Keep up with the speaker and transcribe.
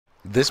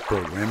This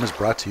program is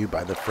brought to you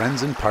by the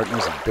friends and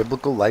partners of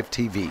Biblical Life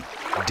TV,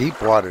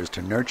 deep waters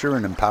to nurture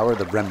and empower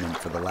the remnant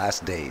for the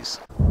last days.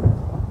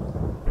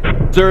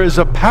 There is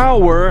a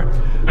power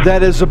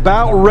that is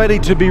about ready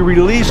to be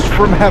released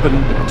from heaven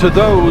to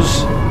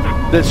those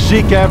that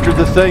seek after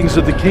the things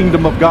of the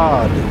kingdom of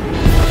God.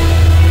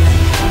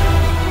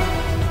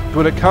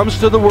 When it comes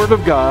to the Word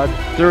of God,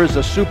 there is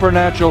a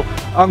supernatural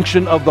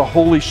unction of the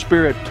Holy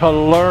Spirit to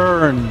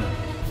learn.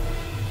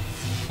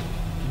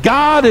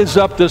 God is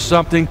up to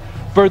something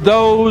for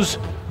those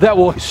that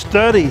will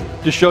study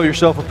to show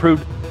yourself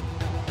approved.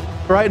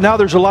 Right now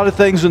there's a lot of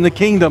things in the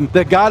kingdom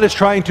that God is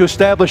trying to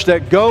establish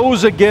that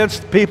goes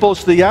against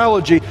people's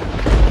theology.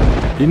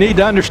 You need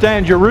to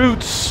understand your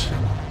roots,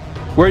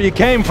 where you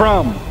came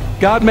from.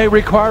 God may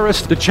require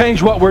us to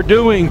change what we're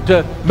doing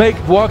to make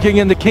walking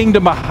in the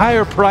kingdom a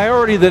higher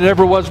priority than it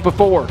ever was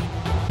before.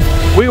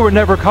 We were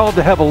never called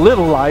to have a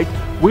little light.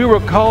 We were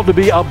called to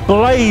be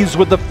ablaze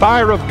with the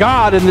fire of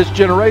God in this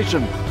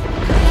generation.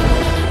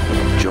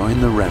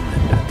 Join the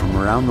remnant from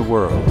around the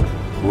world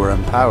who are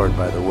empowered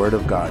by the Word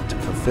of God to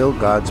fulfill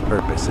God's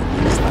purpose in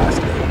these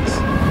last days.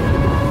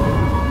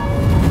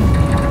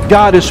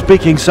 God is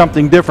speaking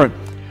something different.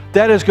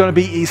 That is going to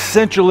be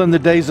essential in the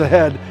days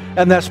ahead,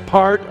 and that's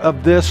part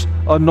of this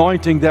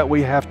anointing that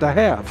we have to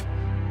have.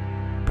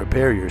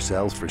 Prepare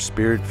yourselves for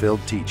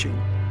Spirit-filled teaching.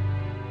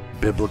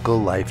 Biblical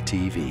Life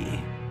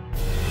TV.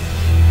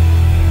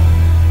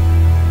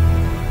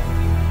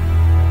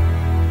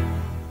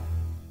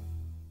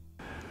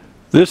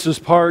 This is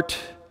part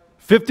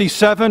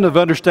 57 of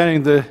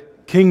Understanding the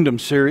Kingdom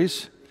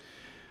series,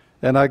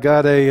 and I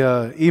got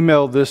a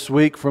email this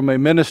week from a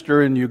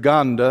minister in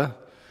Uganda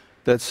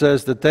that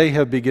says that they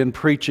have begun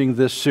preaching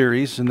this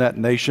series in that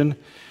nation,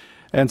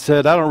 and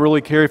said, I don't really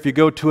care if you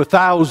go to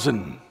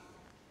 1,000,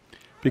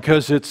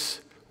 because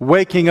it's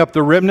waking up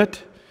the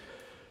remnant,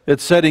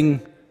 it's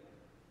setting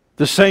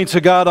the saints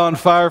of God on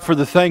fire for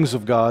the things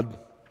of God.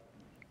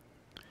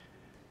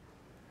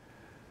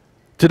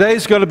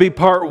 Today's going to be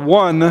part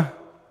 1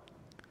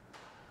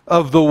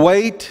 of the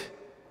weight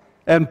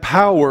and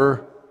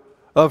power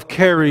of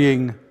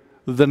carrying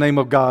the name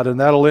of God, and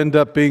that'll end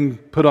up being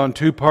put on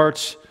 2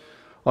 parts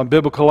on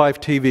Biblical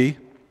Life TV.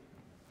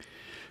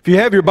 If you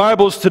have your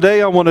Bibles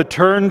today, I want to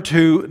turn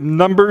to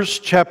Numbers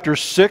chapter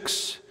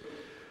 6,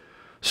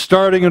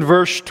 starting in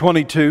verse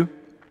 22.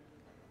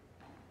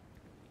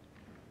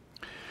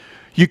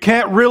 You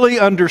can't really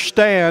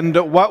understand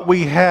what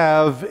we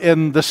have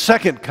in the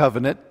second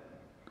covenant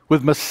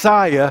with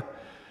Messiah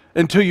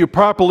until you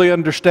properly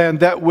understand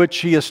that which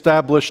He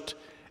established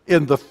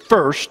in the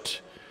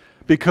first,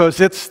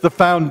 because it's the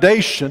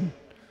foundation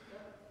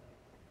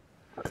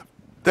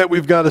that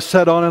we've got to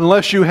set on.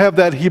 Unless you have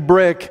that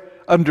Hebraic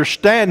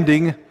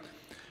understanding,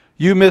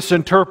 you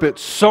misinterpret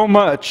so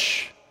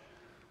much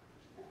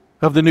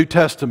of the New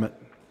Testament.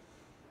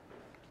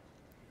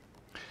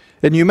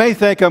 And you may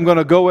think I'm going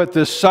to go at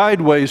this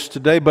sideways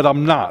today, but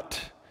I'm not.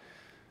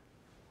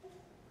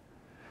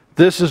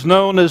 This is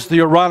known as the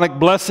Aaronic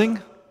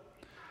blessing,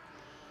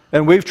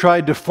 and we've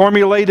tried to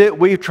formulate it.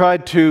 We've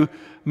tried to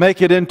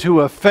make it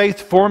into a faith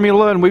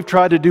formula, and we've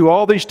tried to do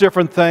all these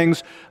different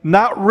things,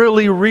 not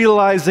really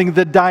realizing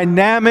the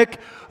dynamic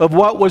of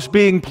what was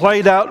being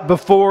played out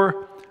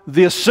before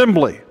the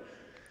assembly.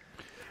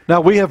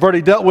 Now, we have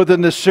already dealt with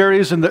in this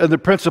series, in the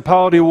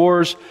principality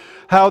wars,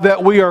 how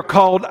that we are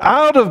called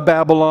out of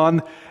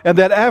Babylon, and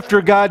that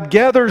after God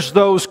gathers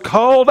those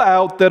called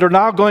out that are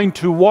now going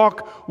to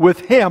walk with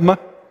Him,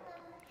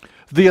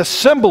 the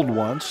assembled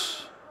ones,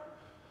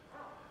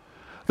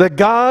 that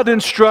God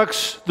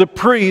instructs the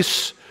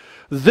priests,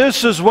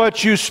 this is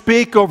what you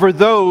speak over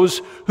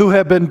those who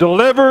have been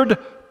delivered,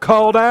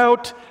 called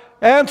out,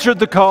 answered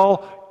the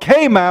call,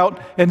 came out,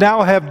 and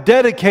now have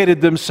dedicated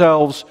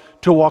themselves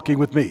to walking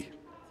with me.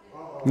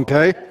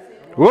 Okay?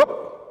 Whoop.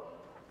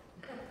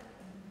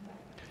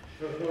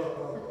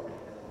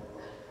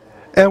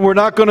 And we're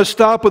not going to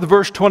stop with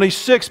verse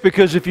 26,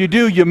 because if you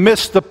do, you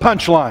miss the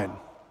punchline.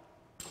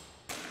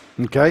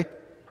 Okay?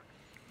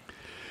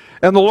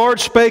 And the Lord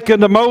spake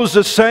unto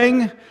Moses,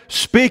 saying,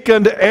 Speak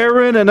unto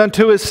Aaron and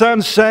unto his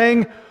sons,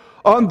 saying,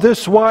 On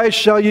this wise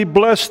shall ye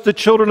bless the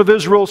children of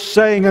Israel,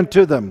 saying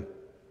unto them,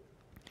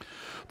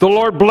 The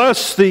Lord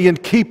bless thee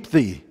and keep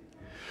thee.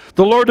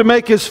 The Lord to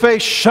make His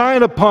face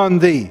shine upon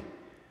thee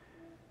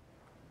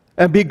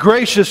and be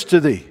gracious to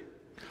thee.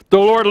 The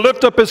Lord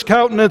lift up His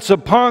countenance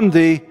upon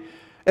thee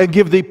and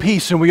give thee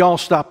peace. And we all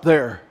stop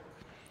there.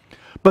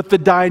 But the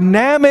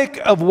dynamic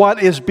of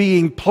what is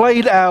being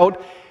played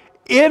out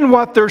in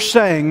what they're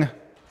saying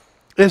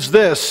is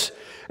this: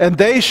 and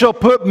they shall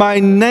put my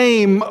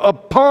name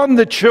upon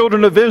the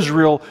children of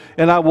Israel,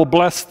 and I will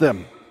bless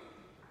them.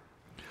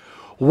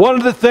 One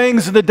of the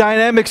things in the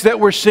dynamics that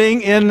we're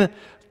seeing in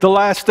the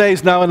last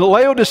days now, in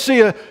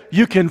Laodicea,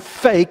 you can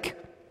fake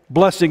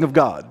blessing of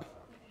God.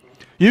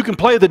 You can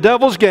play the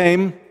devil's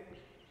game,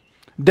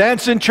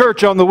 dance in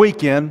church on the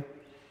weekend,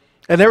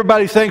 and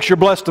everybody thinks you're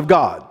blessed of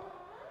God,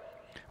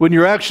 when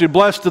you're actually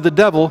blessed of the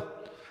devil.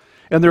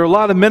 And there are a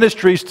lot of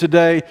ministries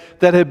today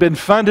that have been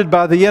funded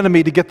by the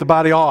enemy to get the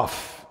body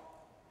off.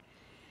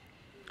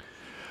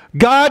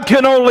 God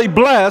can only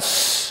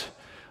bless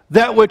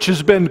that which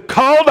has been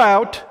called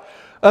out,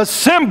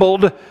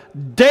 assembled,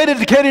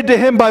 dedicated to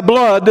Him by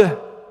blood,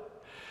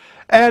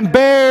 and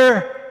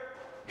bear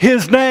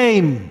His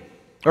name,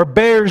 or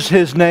bears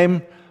His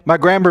name. My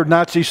grammar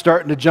Nazi's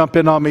starting to jump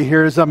in on me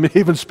here as I'm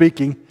even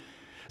speaking.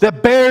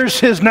 That bears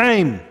His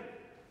name.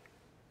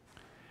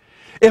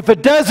 If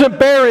it doesn't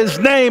bear His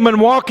name and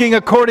walking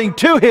according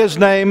to His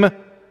name,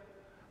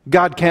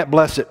 God can't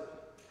bless it.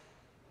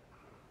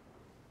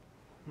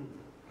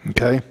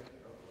 Okay?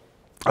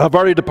 I've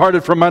already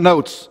departed from my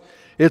notes.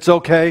 It's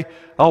okay.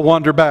 I'll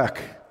wander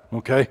back.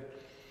 Okay?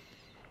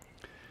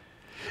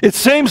 It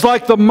seems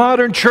like the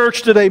modern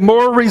church today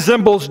more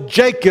resembles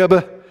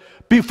Jacob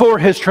before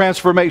his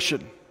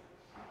transformation.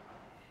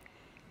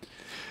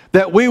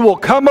 That we will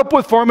come up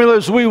with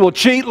formulas, we will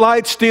cheat,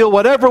 lie, steal,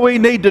 whatever we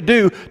need to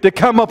do to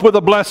come up with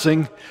a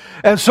blessing.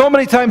 And so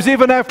many times,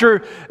 even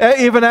after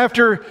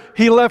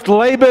he left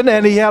Laban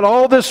and he had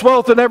all this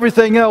wealth and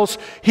everything else,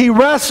 he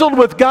wrestled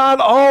with God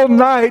all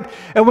night.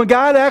 And when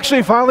God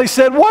actually finally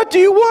said, "What do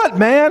you want,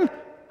 man?"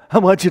 "I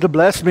want you to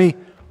bless me.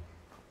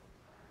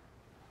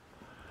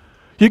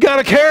 You got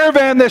a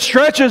caravan that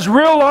stretches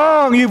real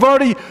long. You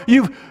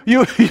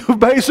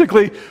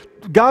basically,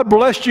 God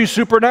blessed you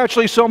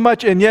supernaturally so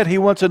much, and yet He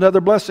wants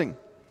another blessing."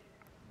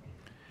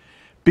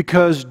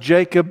 Because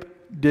Jacob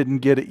didn't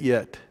get it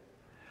yet.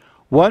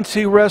 Once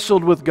he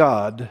wrestled with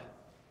God,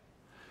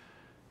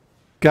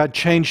 God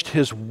changed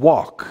his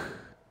walk.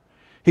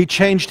 He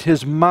changed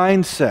his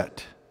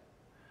mindset.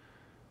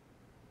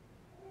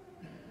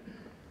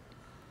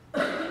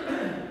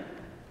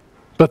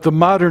 But the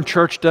modern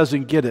church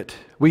doesn't get it.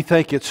 We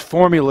think it's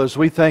formulas.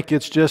 We think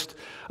it's just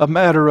a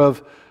matter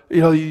of,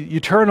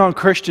 you turn on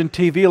Christian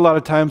TV a lot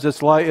of times,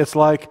 it's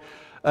like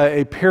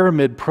a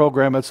pyramid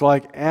program. It's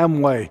like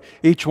Amway.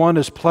 Each one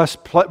is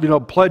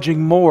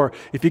pledging more.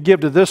 If you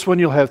give to this one,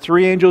 you'll have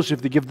 3 angels.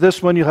 If you give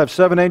this one, you'll have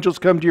 7 angels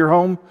come to your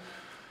home.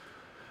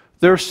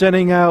 They're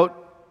sending out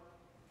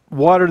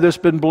water that's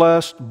been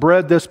blessed,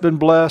 bread that's been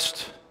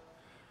blessed,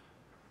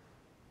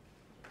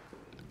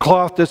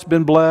 cloth that's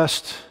been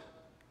blessed.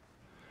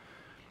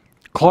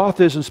 Cloth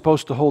isn't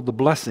supposed to hold the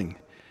blessing.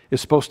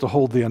 It's supposed to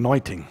hold the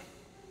anointing.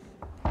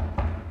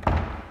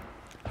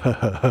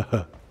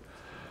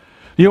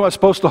 You know what's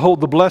supposed to hold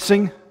the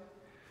blessing?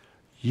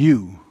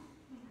 You.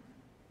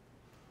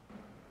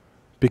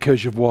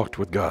 Because you've walked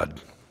with God.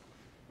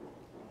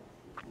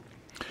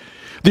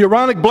 The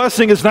Aaronic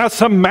blessing is not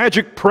some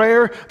magic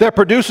prayer that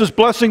produces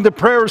blessing. The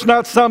prayer is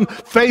not some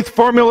faith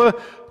formula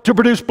to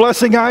produce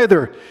blessing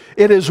either.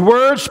 It is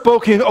words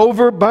spoken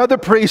over by the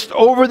priest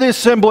over the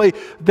assembly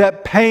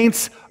that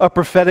paints a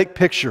prophetic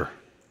picture.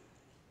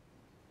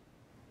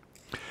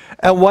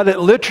 And what it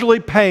literally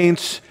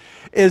paints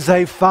is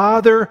a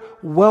father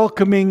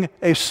welcoming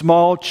a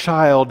small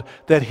child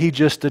that he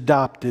just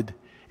adopted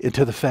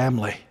into the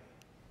family.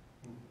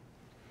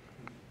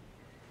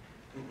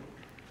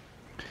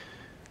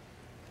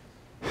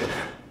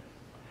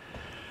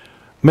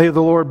 May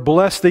the Lord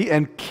bless thee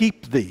and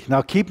keep thee.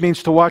 Now, keep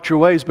means to watch your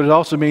ways, but it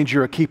also means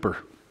you're a keeper.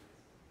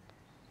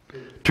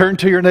 Turn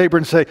to your neighbor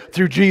and say,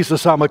 "Through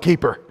Jesus, I'm a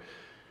keeper."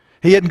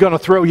 He isn't going to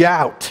throw you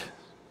out.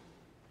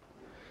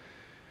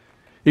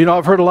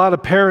 I've heard a lot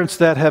of parents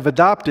that have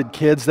adopted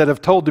kids that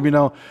have told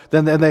them,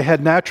 then they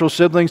had natural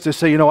siblings. They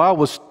say,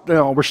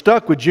 we're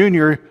stuck with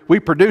Junior. We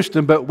produced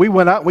him, but we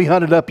went out and we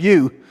hunted up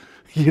you.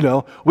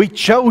 We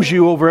chose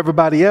you over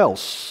everybody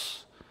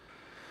else.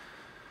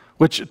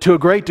 Which to a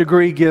great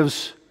degree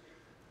gives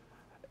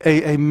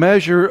a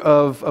measure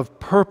of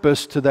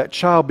purpose to that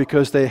child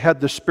because they had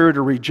the spirit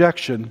of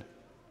rejection.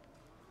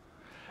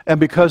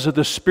 And because of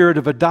the spirit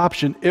of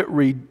adoption, it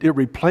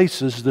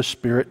replaces the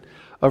spirit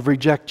of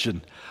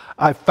rejection.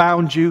 I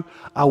found you,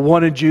 I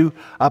wanted you,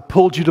 I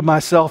pulled you to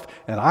myself,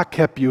 and I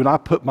kept you, and I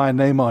put my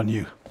name on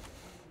you.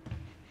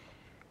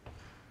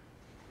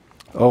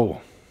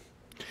 Oh,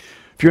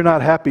 if you're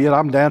not happy yet,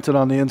 I'm dancing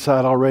on the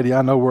inside already.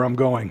 I know where I'm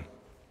going.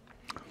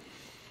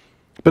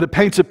 But it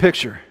paints a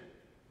picture.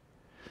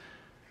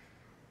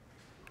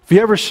 Have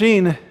you ever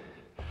seen,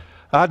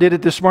 I did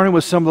it this morning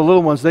with some of the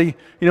little ones, when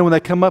they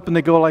come up and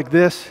they go like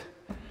this,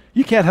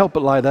 you can't help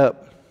but light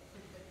up.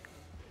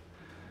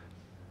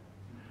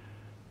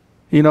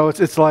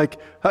 It's like,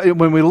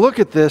 when we look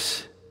at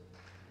this,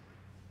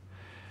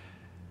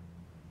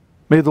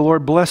 may the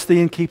Lord bless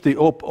thee and keep thee,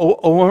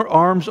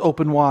 arms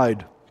open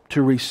wide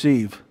to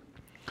receive.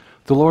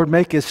 The Lord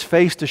make His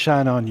face to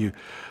shine on you.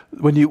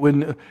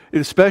 When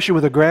especially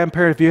with a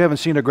grandparent, if you haven't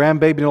seen a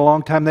grandbaby in a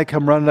long time, they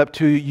come running up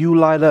to you, you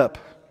light up.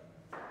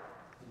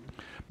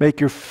 Make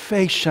your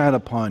face shine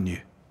upon you.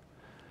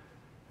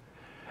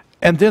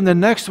 And then the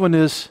next one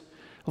is,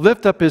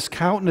 lift up His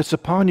countenance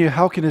upon you.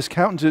 How can His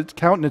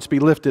countenance be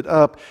lifted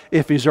up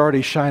if He's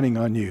already shining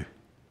on you?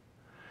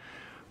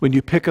 When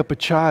you pick up a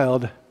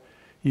child,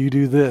 you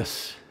do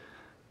this.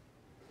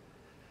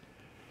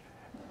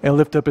 And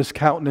lift up His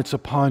countenance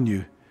upon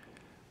you.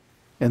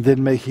 And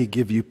then may He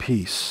give you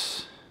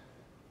peace.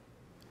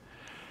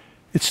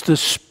 It's the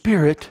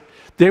Spirit.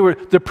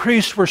 The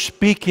priests were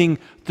speaking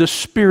the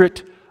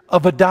spirit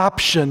of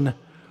adoption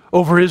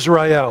over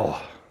Israel.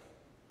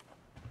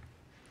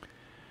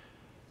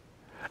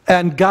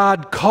 And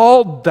God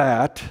called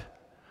that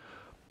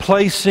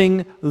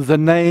placing the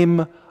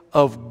name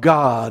of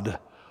God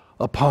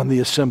upon the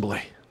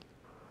assembly.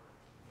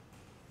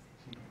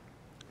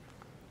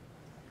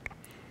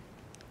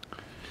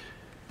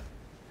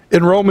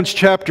 In Romans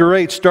chapter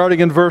 8, starting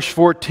in verse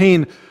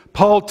 14,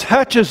 Paul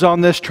touches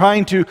on this,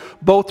 trying to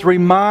both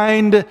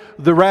remind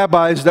the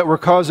rabbis that were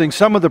causing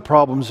some of the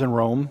problems in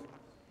Rome,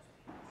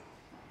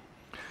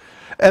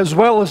 as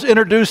well as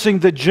introducing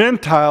the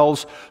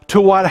Gentiles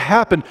to what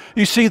happened.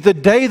 You see, the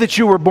day that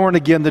you were born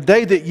again, the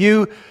day that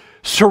you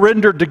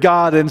surrendered to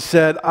God and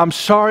said, I'm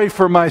sorry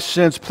for my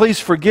sins,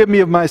 please forgive me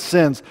of my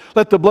sins,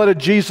 let the blood of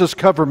Jesus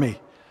cover me.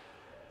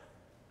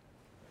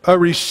 I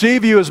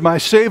receive you as my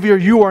Savior,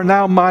 you are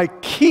now my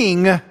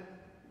King.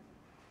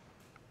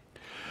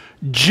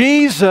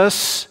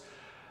 Jesus,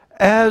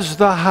 as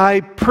the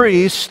high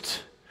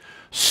priest,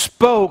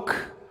 spoke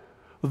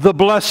the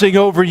blessing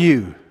over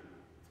you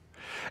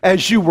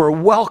as you were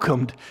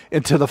welcomed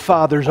into the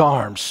Father's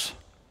arms.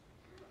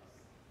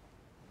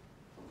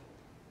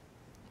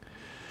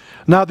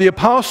 Now, the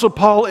Apostle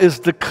Paul is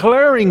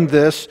declaring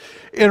this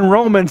in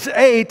Romans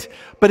 8,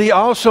 but he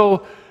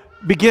also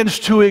begins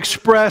to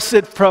express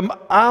it from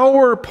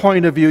our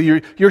point of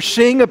view. You're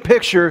seeing a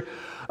picture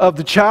of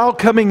the child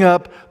coming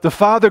up, the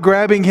father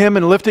grabbing him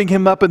and lifting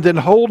him up and then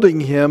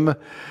holding him.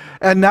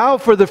 And now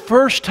for the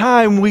first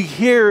time we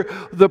hear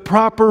the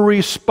proper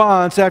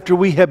response after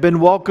we have been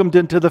welcomed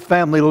into the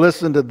family.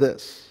 Listen to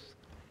this.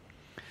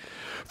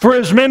 For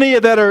as many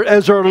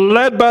as are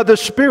led by the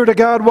Spirit of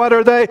God, what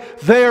are they?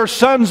 They are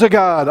sons of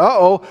God.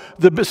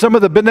 Some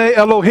of the B'nai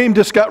Elohim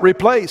just got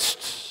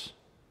replaced.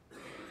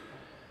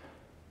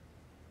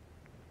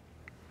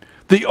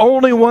 The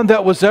only one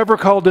that was ever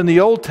called in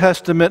the Old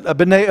Testament a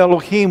B'nai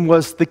Elohim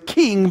was the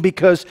king,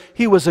 because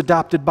he was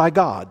adopted by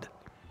God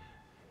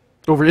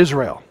over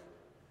Israel,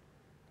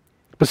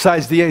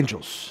 besides the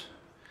angels.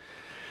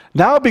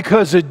 Now,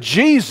 because of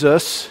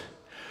Jesus,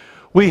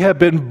 we have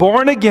been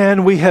born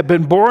again, we have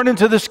been born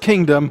into this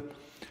kingdom,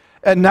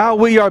 and now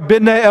we are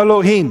B'nai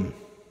Elohim.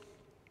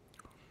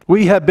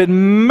 We have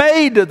been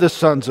made the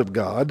sons of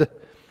God,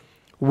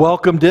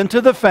 welcomed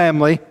into the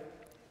family.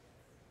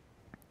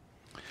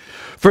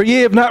 For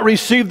ye have not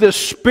received the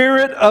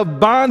spirit of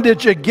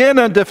bondage again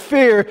unto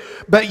fear,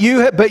 but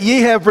ye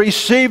have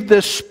received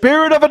the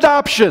spirit of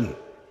adoption.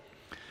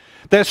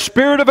 That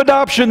spirit of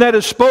adoption that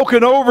is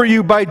spoken over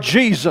you by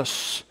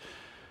Jesus.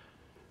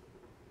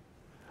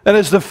 And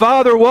as the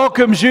Father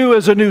welcomes you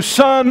as a new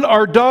son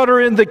or daughter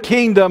in the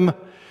kingdom,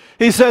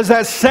 He says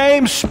that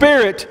same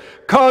Spirit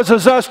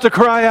causes us to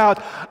cry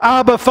out,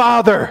 Abba,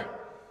 Father.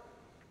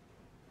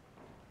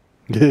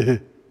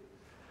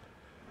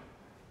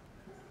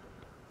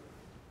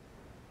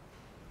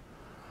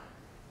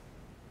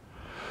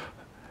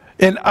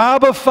 In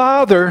Abba,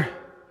 Father,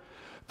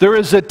 there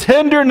is a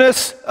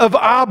tenderness of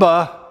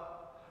Abba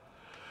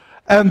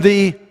and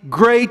the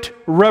great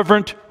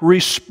reverent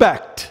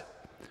respect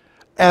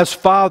as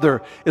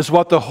Father is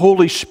what the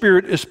Holy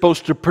Spirit is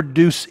supposed to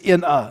produce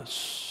in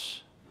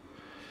us.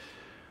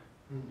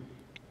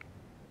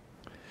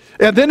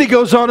 And then he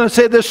goes on and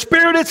says, the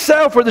Spirit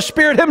itself, or the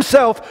Spirit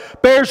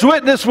Himself, bears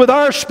witness with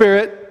our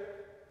spirit.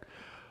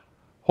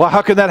 Well,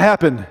 how can that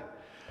happen?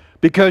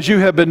 Because you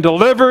have been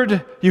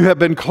delivered, you have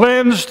been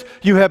cleansed,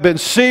 you have been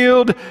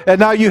sealed, and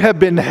now you have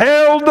been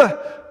held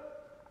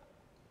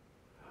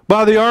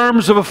by the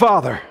arms of a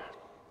Father.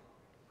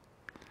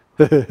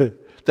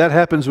 That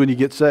happens when you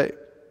get saved.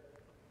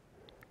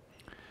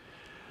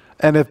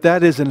 And if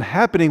that isn't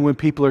happening when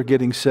people are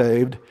getting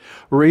saved,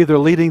 we're either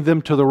leading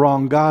them to the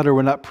wrong God or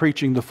we're not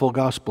preaching the full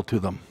gospel to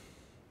them.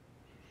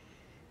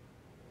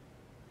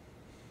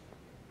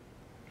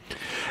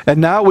 And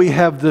now we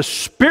have the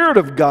Spirit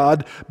of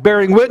God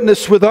bearing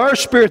witness with our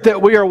spirit that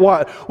we are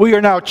what? We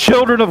are now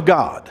children of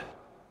God.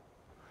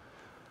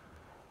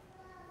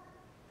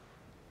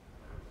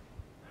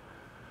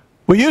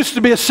 We used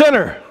to be a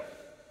sinner.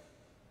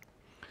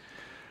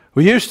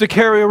 We used to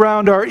carry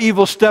around our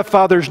evil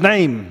stepfather's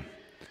name,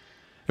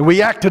 and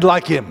we acted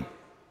like him.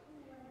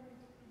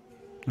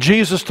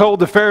 Jesus told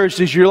the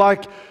Pharisees, you're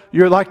like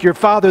your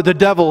father, the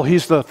devil.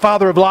 He's the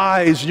father of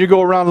lies. You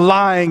go around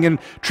lying and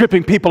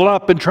tripping people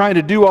up and trying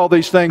to do all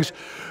these things.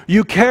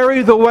 You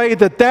carry the way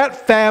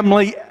that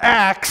family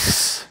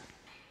acts,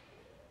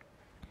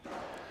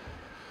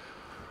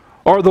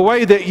 or the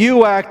way that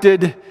you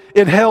acted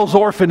in hell's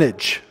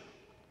orphanage.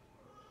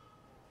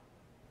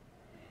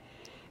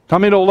 I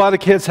mean, a lot of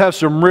kids have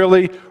some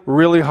really,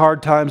 really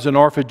hard times in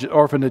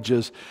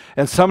orphanages,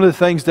 and some of the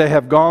things they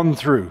have gone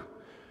through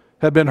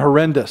have been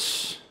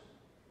horrendous.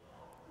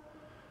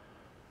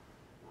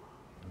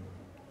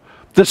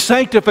 The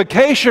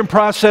sanctification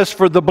process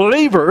for the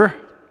believer,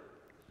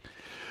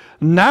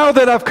 now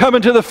that I've come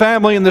into the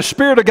family and the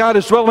Spirit of God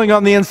is dwelling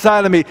on the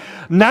inside of me,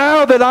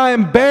 now that I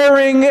am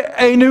bearing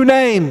a new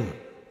name,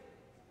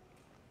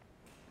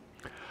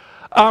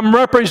 I'm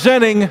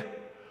representing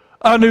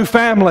a new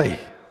family.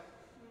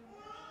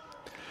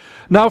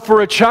 Now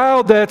for a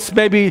child that's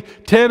maybe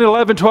 10,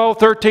 11, 12,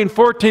 13,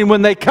 14,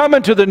 when they come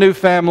into the new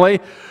family,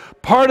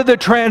 part of the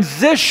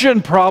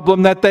transition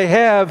problem that they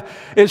have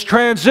is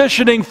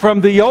transitioning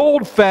from the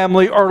old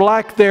family or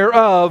lack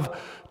thereof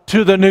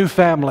to the new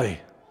family.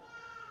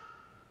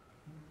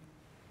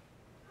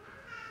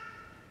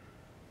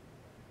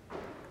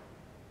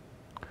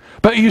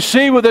 But you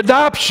see, with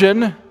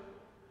adoption,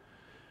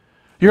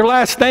 your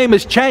last name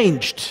is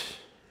changed.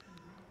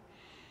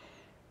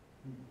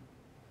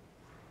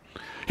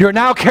 You're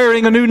now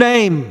carrying a new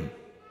name.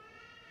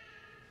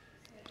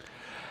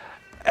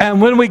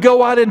 And when we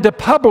go out into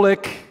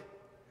public,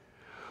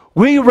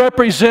 we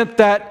represent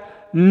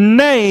that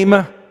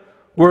name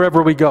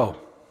wherever we go.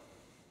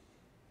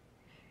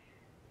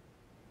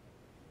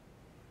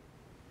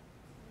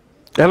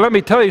 And let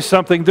me tell you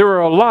something, there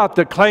are a lot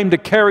that claim to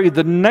carry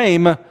the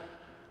name,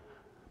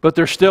 but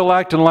they're still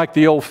acting like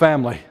the old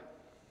family.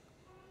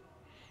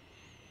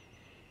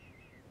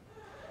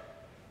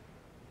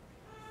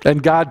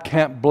 And God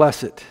can't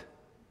bless it.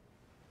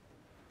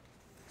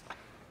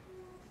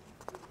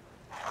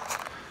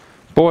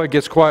 Boy, it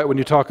gets quiet when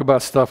you talk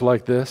about stuff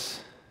like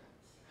this.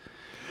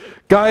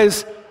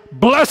 Guys,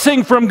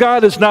 blessing from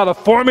God is not a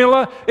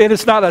formula. It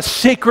is not a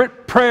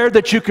secret prayer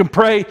that you can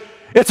pray.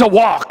 It's a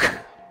walk.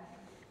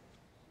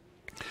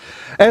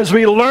 As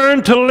we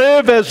learn to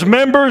live as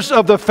members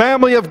of the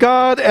family of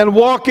God and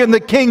walk in the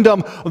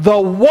kingdom, the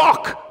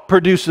walk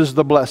produces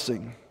the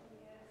blessing.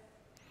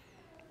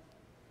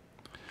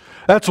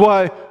 That's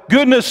why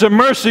goodness and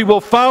mercy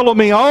will follow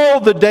me all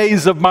the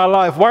days of my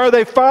life. Why are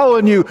they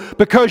following you?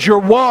 Because your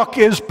walk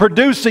is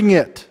producing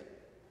it.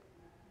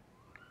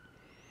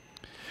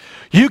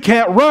 You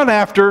can't run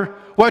after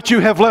what you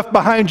have left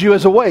behind you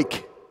as a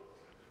wake.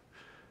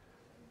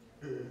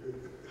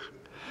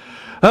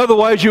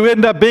 Otherwise, you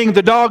end up being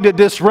the dog that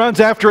just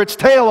runs after its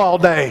tail all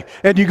day,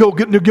 and you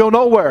go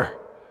nowhere.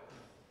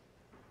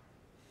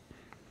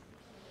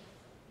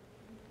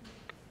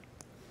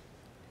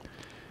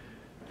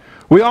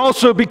 We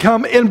also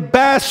become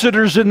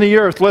ambassadors in the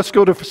earth. Let's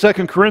go to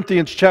 2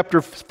 Corinthians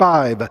chapter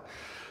 5,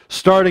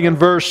 starting in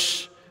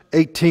verse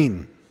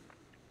 18.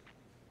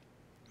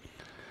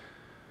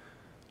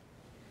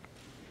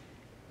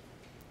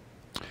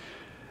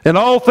 And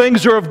all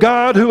things are of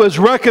God, who has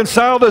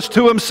reconciled us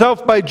to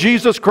himself by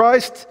Jesus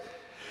Christ,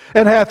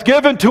 and hath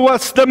given to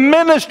us the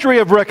ministry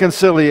of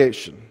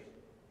reconciliation.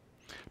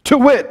 To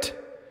wit,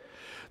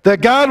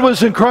 that God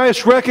was in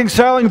Christ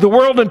reconciling the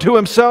world unto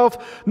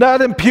himself,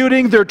 not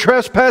imputing their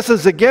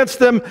trespasses against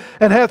them,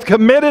 and hath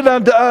committed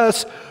unto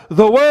us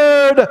the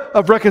word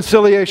of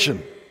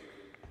reconciliation.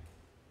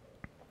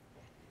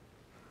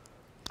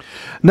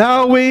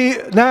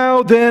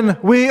 Now then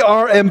we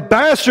are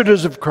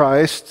ambassadors of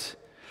Christ,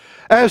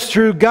 as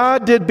through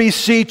God did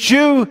beseech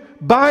you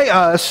by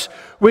us,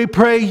 we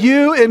pray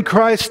you in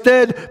Christ's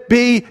stead,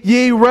 be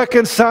ye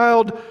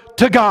reconciled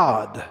to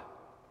God.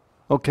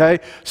 Okay?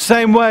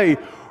 Same way.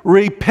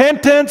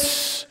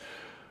 Repentance,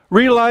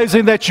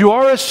 realizing that you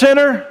are a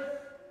sinner,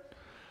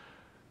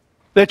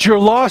 that you're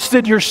lost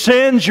in your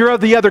sins, you're of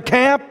the other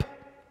camp,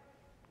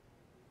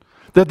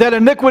 that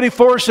iniquity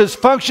force is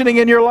functioning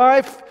in your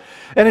life,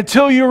 and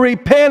until you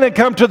repent and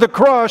come to the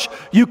cross,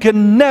 you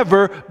can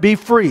never be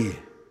free.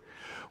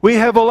 We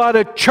have a lot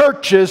of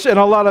churches and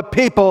a lot of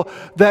people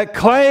that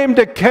claim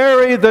to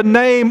carry the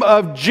name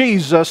of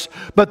Jesus,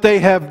 but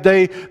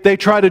they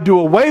try to do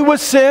away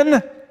with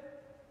sin.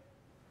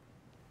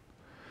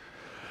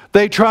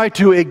 They try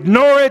to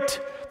ignore it.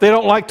 They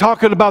don't like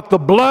talking about the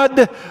blood.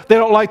 They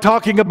don't like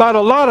talking about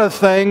a lot of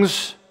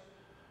things.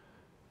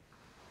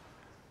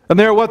 And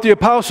they're what the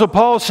Apostle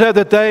Paul said,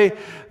 that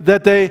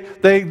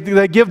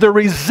they give the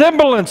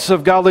resemblance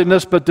of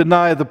godliness but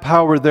deny the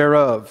power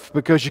thereof,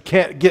 because you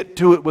can't get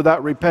to it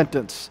without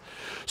repentance.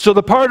 So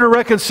the part of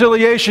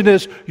reconciliation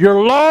is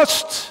you're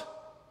lost.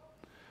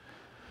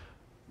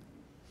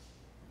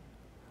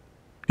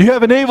 You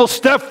have an evil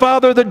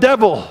stepfather, the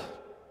devil,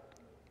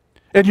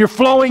 and you're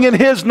flowing in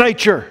his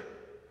nature.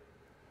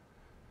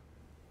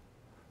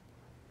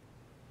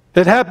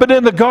 It happened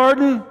in the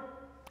garden.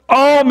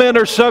 All men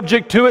are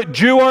subject to it,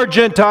 Jew or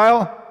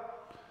Gentile.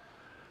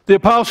 The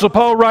Apostle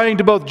Paul, writing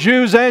to both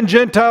Jews and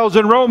Gentiles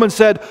in Romans,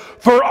 said,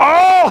 for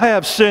all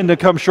have sinned and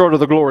come short of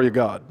the glory of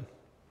God.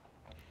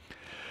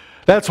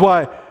 That's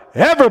why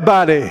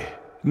everybody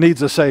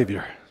needs a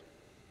Savior.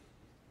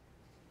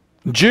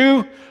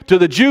 Jew to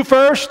the Jew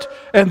first,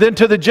 and then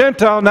to the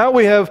Gentile. Now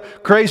we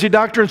have crazy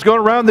doctrines going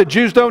around that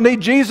Jews don't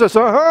need Jesus.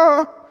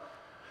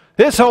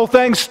 This whole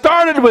thing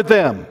started with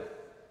them.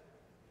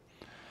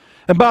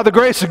 And by the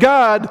grace of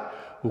God,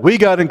 we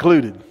got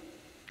included.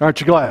 Aren't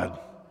you glad?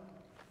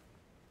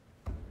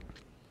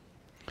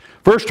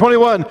 Verse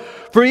 21,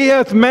 for he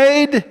hath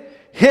made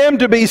him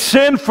to be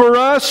sin for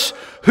us,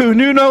 who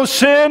knew no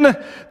sin,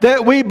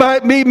 that we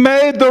might be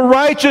made the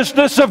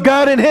righteousness of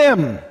God in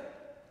him.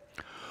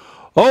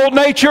 Old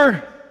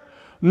nature,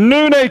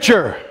 new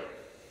nature.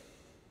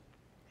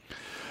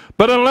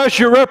 But unless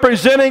you're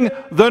representing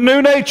the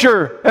new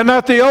nature and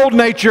not the old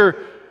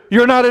nature,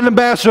 you're not an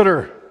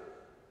ambassador.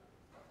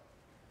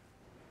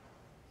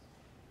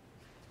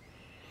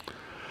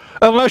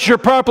 Unless you're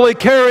properly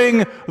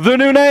carrying the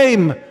new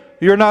name,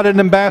 you're not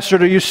an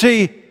ambassador. You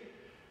see,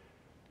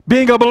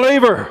 being a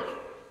believer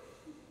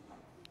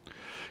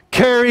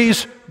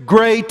carries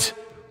great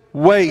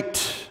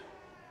weight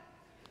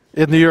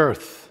in the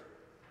earth.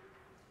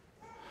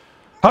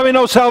 How many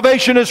know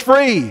salvation is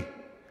free?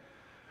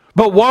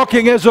 But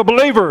walking as a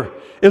believer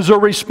is a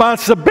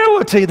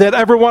responsibility that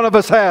every one of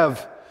us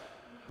have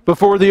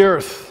before the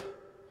earth.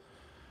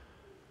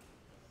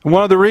 And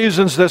one of the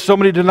reasons that so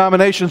many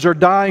denominations are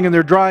dying and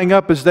they're drying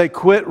up is they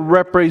quit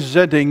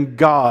representing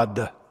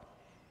God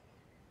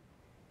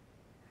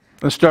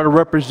and started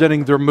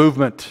representing their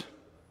movement.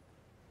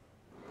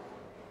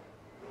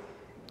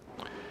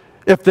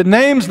 If the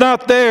name's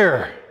not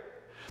there,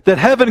 that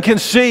heaven can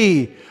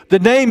see the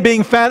name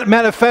being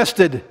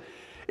manifested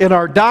in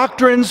our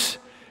doctrines,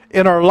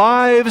 in our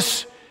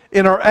lives,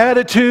 in our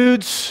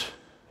attitudes.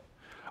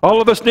 All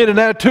of us need an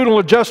attitudinal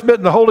adjustment,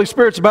 and the Holy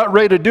Spirit's about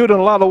ready to do it in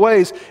a lot of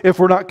ways if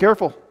we're not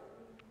careful.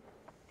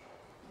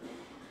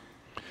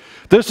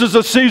 This is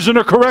a season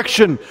of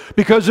correction,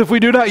 because if we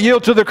do not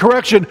yield to the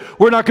correction,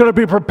 we're not going to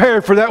be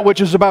prepared for that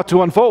which is about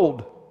to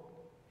unfold.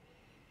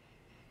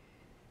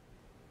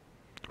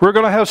 We're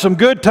going to have some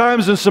good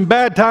times and some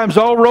bad times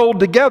all rolled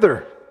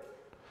together,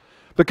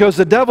 because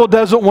the devil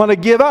doesn't want to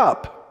give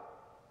up.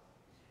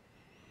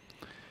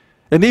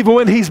 And even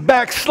when he's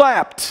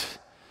backslapped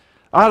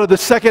out of the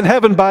second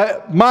heaven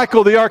by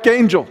Michael the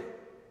archangel,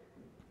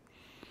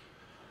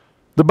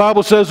 the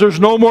Bible says there's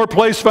no more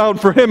place found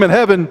for him in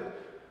heaven.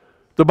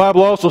 The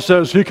Bible also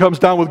says he comes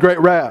down with great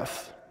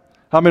wrath.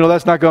 How many know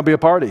that's not going to be a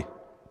party?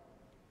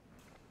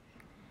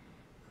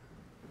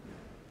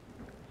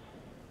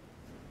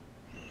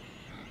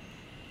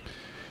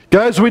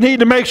 Guys, we need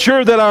to make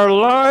sure that our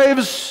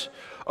lives,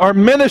 our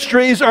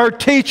ministries, our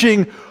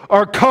teaching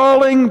are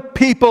calling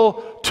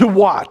people to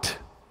what?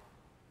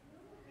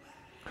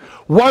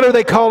 What are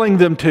they calling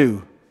them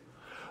to?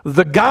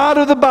 The God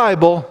of the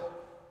Bible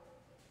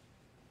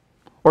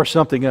or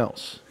something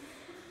else?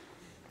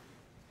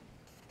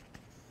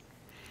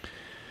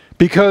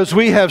 Because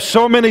we have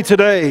so many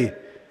today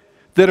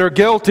that are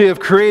guilty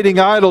of creating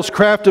idols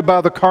crafted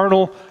by the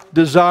carnal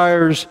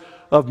desires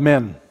of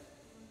men.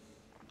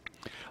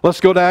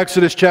 Let's go to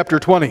Exodus chapter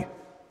 20.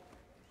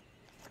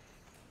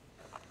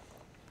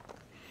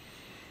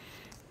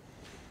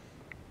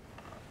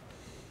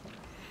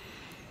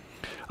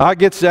 I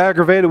get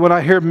aggravated when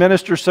I hear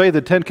ministers say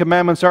the 10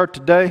 Commandments aren't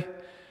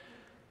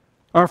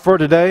for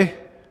today.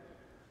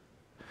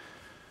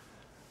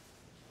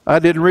 I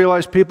didn't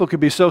realize people could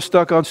be so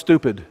stuck on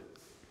stupid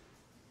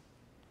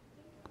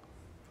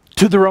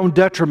to their own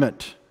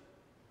detriment.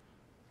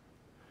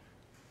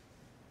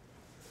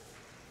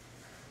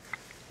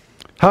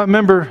 How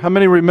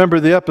many remember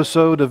the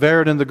episode of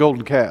Aaron and the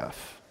golden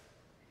calf?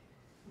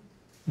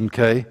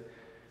 Okay.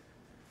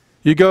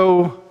 You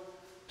go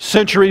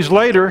centuries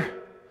later,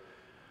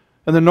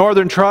 and the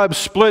northern tribes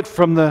split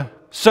from the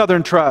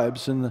southern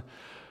tribes. And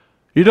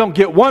you don't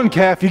get one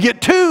calf, you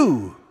get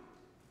two.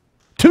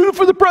 Two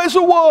for the price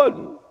of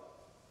one.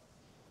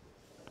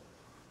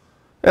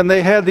 And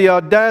they had the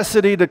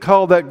audacity to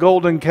call that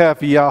golden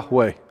calf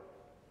Yahweh.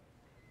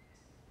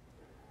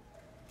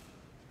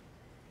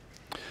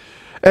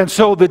 And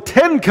so the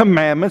 10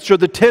 Commandments, or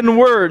the 10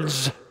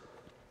 words,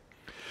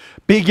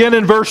 begin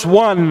in verse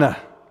 1.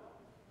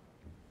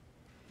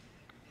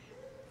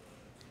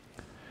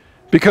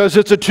 Because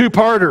it's a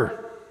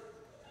two-parter.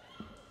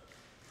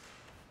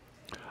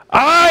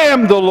 I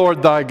am the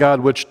Lord thy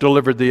God, which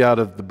delivered thee out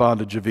of the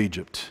bondage of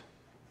Egypt.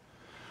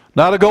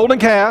 Not a golden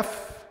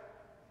calf.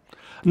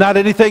 Not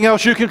anything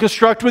else you can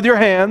construct with your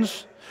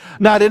hands.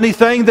 Not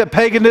anything that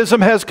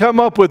paganism has come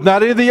up with.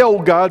 Not any of the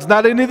old gods.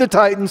 Not any of the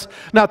titans.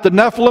 Not the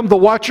Nephilim, the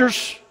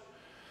Watchers,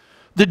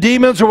 the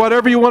demons, or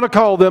whatever you want to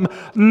call them.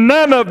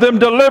 None of them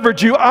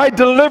delivered you. I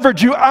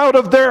delivered you out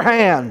of their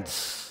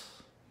hands.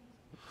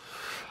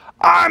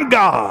 I'm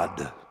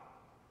God.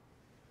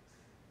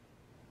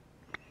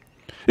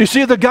 You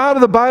see, the God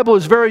of the Bible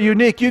is very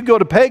unique. You can go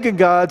to pagan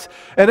gods,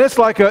 and it's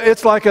like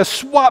a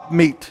swap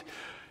meet.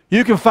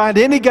 You can find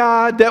any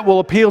god that will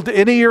appeal to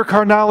any of your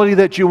carnality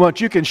that you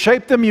want. You can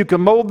shape them, you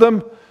can mold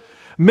them.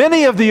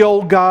 Many of the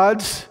old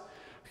gods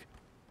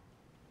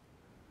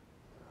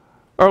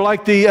are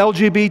like the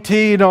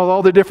LGBT,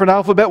 all the different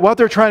alphabet. What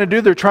they're trying to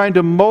do, they're trying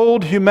to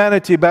mold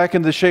humanity back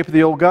into the shape of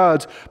the old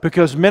gods,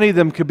 because many of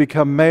them could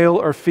become male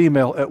or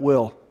female at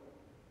will.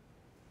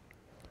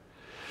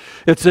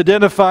 It's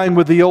identifying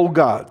with the old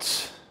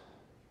gods.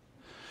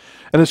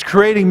 And it's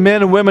creating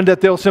men and women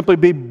that they'll simply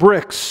be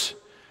bricks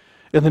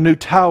in the new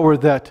tower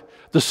that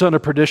the Son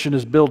of Perdition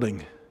is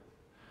building.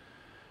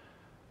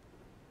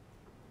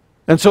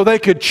 And so they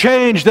could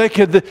change,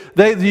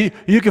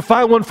 you could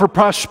find one for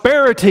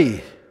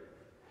prosperity,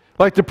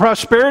 like the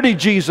prosperity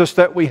Jesus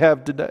that we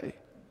have today.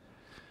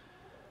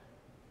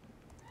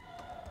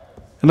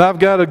 And I've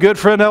got a good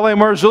friend, L.A.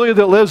 Marzulli,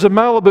 that lives in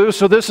Malibu,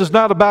 so this is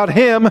not about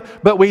him,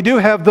 but we do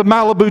have the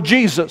Malibu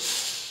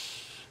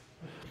Jesus.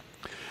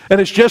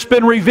 And it's just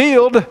been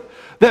revealed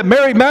that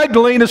Mary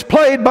Magdalene is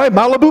played by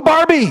Malibu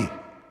Barbie.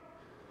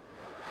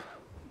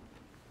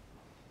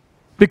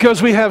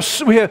 Because we have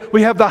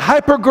the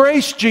hyper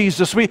grace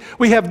Jesus, we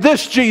have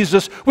this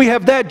Jesus, we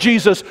have that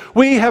Jesus.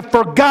 We have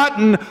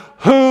forgotten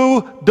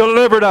who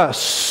delivered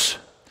us.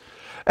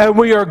 And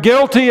we are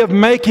guilty of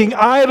making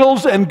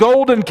idols and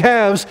golden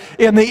calves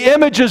in the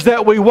images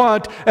that we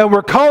want, and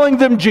we're calling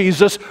them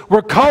Jesus,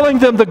 we're calling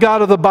them the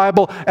God of the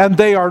Bible, and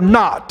they are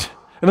not.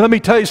 And let me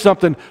tell you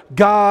something,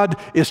 God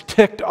is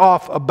ticked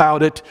off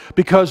about it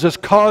because it's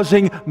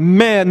causing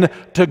men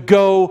to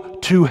go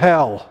to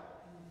hell.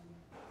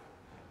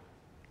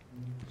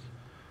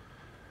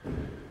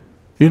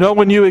 You know,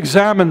 when you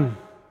examine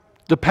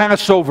the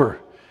Passover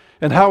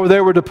and how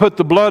they were to put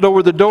the blood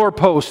over the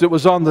doorpost, it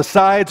was on the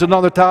sides and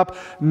on the top,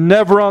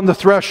 never on the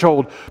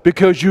threshold,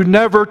 because you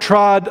never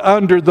trod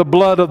under the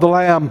blood of the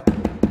Lamb.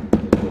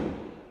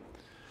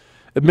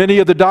 And many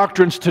of the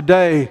doctrines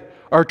today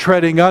are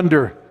treading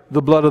under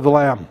the blood of the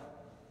Lamb.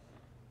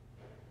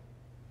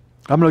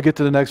 I'm going to get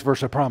to the next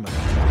verse, I promise.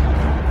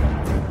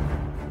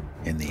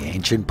 In the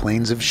ancient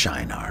plains of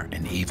Shinar,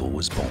 an evil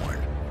was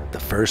born, the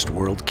first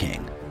world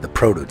king, the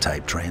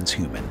prototype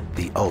transhuman,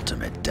 the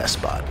ultimate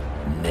despot,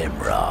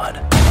 Nimrod.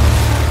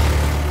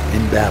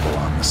 In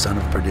Babylon, the Son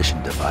of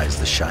Perdition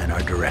devised the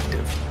Shinar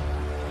Directive,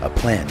 a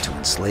plan to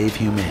enslave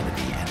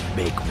humanity and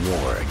make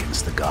war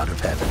against the God of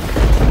Heaven.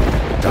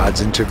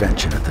 God's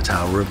intervention at the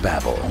Tower of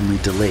Babel only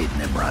delayed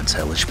Nimrod's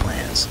hellish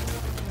plans.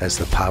 As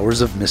the powers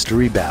of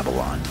Mystery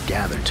Babylon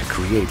gathered to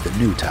create the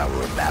new Tower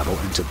of Babel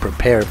and to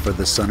prepare for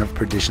the Son of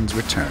Perdition's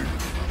return,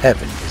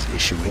 Heaven is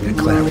issuing a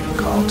clarion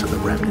call to the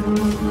Remnant.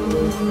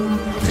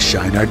 The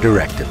Shinar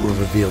Directive will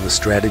reveal the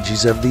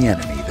strategies of the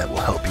enemy that will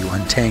help you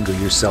untangle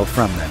yourself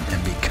from them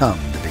and become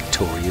the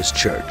victorious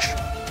church.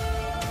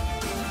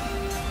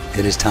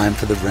 It is time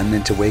for the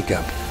Remnant to wake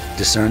up,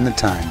 discern the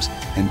times,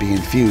 and be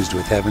infused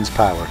with Heaven's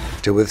power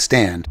to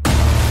withstand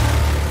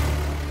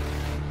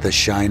the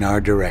Shinar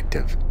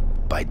Directive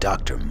by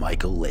Dr.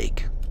 Michael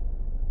Lake.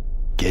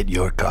 Get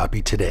your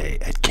copy today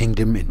at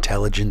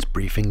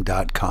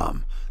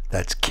kingdomintelligencebriefing.com.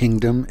 That's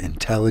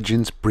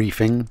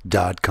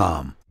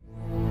kingdomintelligencebriefing.com.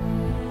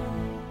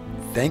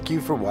 Thank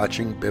you for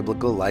watching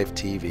Biblical Life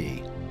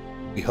TV.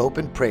 We hope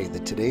and pray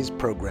that today's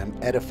program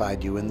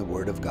edified you in the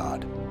Word of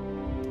God.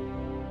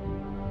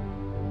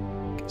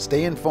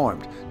 Stay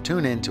informed.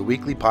 Tune in to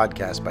weekly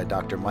podcasts by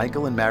Dr.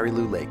 Michael and Mary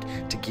Lou Lake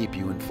to keep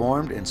you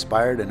informed,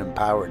 inspired, and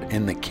empowered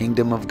in the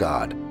kingdom of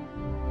God.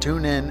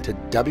 Tune in to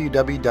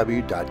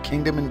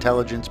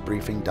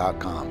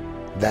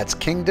www.kingdomintelligencebriefing.com. That's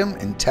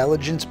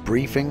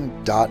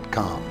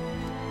kingdomintelligencebriefing.com.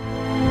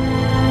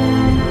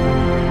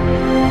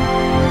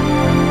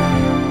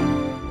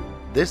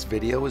 This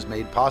video was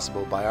made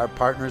possible by our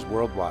partners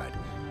worldwide.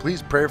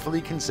 Please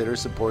prayerfully consider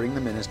supporting the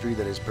ministry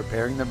that is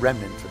preparing the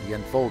remnant for the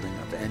unfolding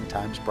of end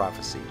times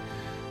prophecy.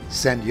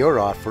 Send your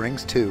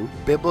offerings to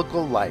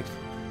Biblical Life,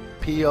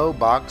 P.O.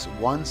 Box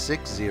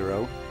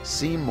 160,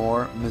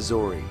 Seymour,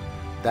 Missouri.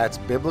 That's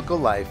Biblical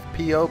Life,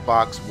 P.O.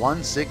 Box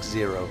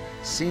 160,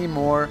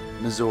 Seymour,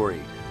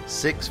 Missouri,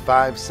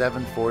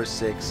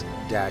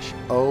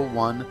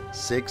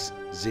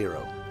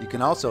 65746-0160. You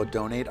can also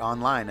donate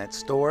online at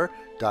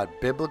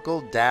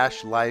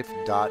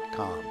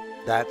store.biblical-life.com.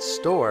 That's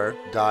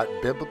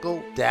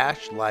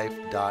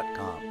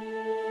store.biblical-life.com.